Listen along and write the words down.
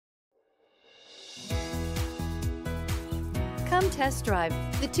Come test drive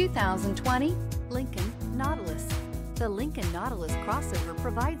the 2020 Lincoln Nautilus. The Lincoln Nautilus crossover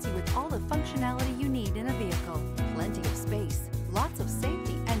provides you with all the functionality you need in a vehicle. Plenty of space, lots of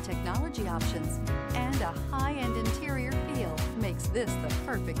safety and technology options, and a high-end interior feel makes this the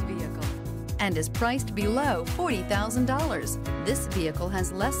perfect vehicle, and is priced below $40,000. This vehicle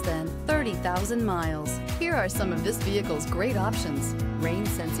has less than 30,000 miles. Here are some of this vehicle's great options: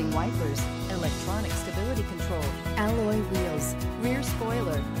 rain-sensing wipers, electronic stability control, alloy wheels, rear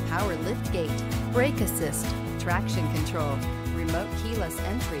spoiler, power liftgate, brake assist, traction control, remote keyless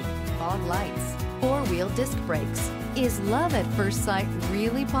entry, fog lights, four-wheel disc brakes. Is love at first sight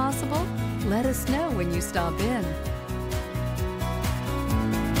really possible? Let us know when you stop in.